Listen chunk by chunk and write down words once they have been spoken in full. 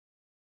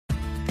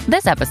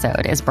This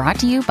episode is brought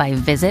to you by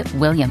Visit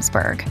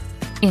Williamsburg.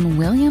 In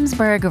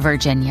Williamsburg,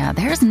 Virginia,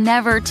 there's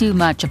never too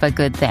much of a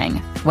good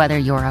thing. Whether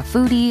you're a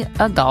foodie,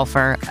 a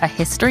golfer, a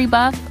history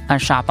buff, a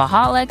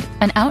shopaholic,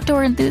 an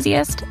outdoor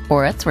enthusiast,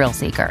 or a thrill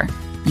seeker,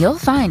 you'll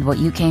find what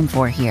you came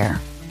for here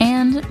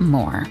and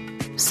more.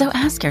 So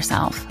ask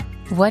yourself,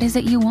 what is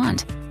it you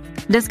want?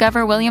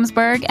 Discover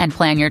Williamsburg and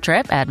plan your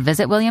trip at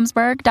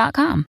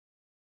visitwilliamsburg.com.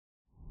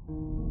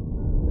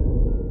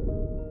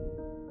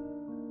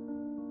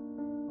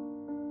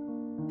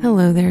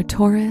 Hello there,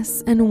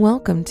 Taurus, and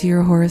welcome to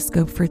your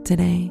horoscope for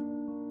today,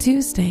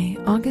 Tuesday,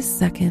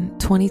 August 2nd,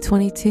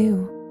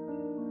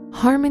 2022.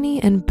 Harmony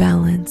and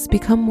balance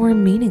become more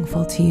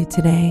meaningful to you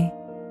today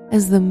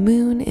as the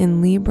moon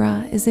in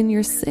Libra is in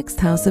your 6th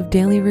house of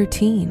daily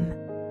routine.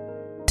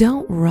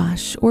 Don't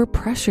rush or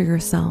pressure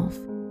yourself,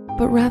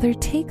 but rather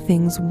take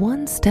things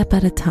one step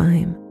at a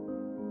time.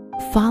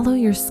 Follow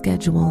your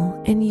schedule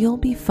and you'll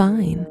be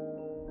fine.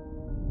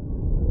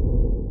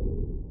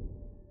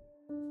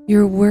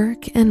 Your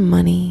work and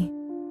money.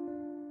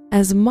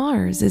 As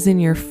Mars is in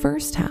your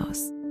 1st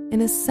house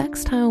in a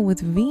sextile with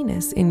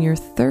Venus in your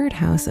 3rd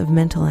house of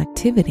mental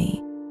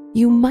activity,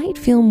 you might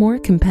feel more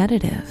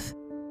competitive.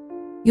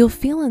 You'll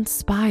feel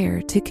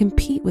inspired to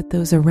compete with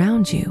those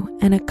around you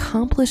and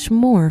accomplish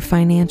more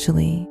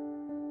financially.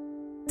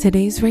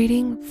 Today's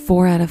rating,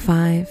 4 out of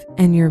 5,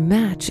 and your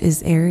match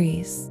is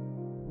Aries.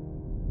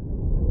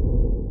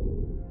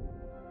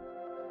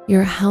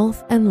 Your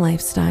health and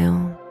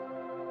lifestyle.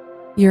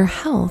 Your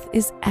health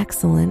is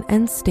excellent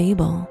and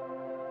stable.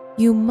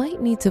 You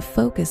might need to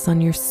focus on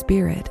your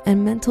spirit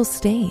and mental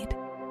state.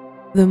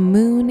 The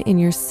moon in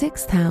your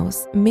 6th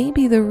house may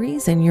be the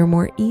reason you're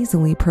more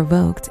easily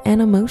provoked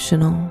and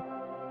emotional.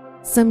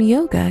 Some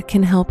yoga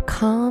can help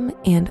calm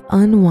and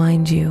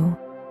unwind you.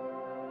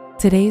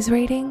 Today's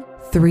rating,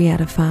 3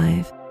 out of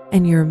 5,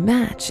 and your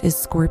match is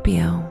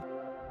Scorpio.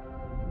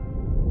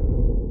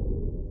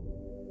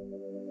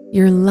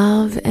 Your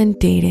love and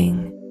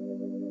dating.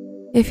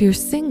 If you're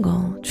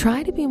single,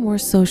 try to be more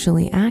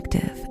socially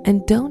active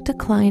and don't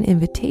decline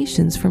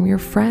invitations from your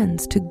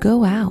friends to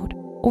go out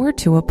or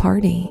to a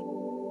party.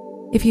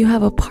 If you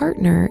have a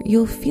partner,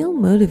 you'll feel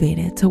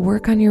motivated to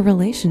work on your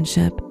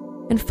relationship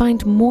and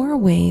find more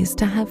ways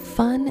to have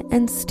fun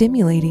and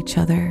stimulate each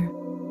other.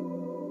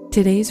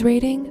 Today's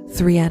rating,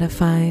 3 out of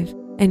 5,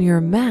 and your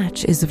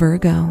match is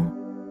Virgo.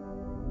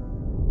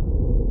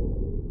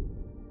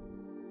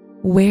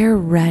 Wear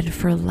red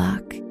for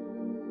luck.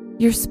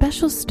 Your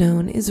special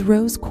stone is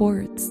rose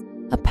quartz,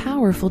 a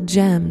powerful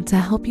gem to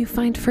help you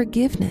find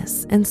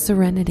forgiveness and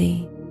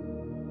serenity.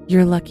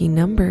 Your lucky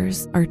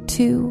numbers are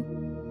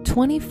 2,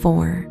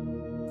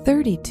 24,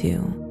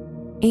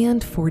 32,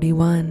 and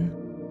 41.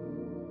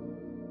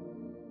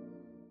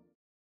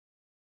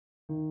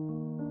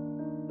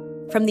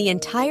 From the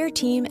entire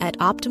team at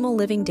Optimal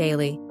Living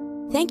Daily,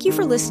 thank you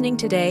for listening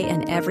today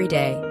and every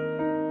day.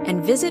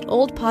 And visit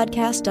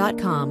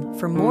oldpodcast.com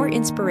for more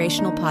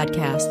inspirational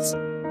podcasts.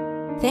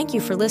 Thank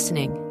you for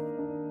listening.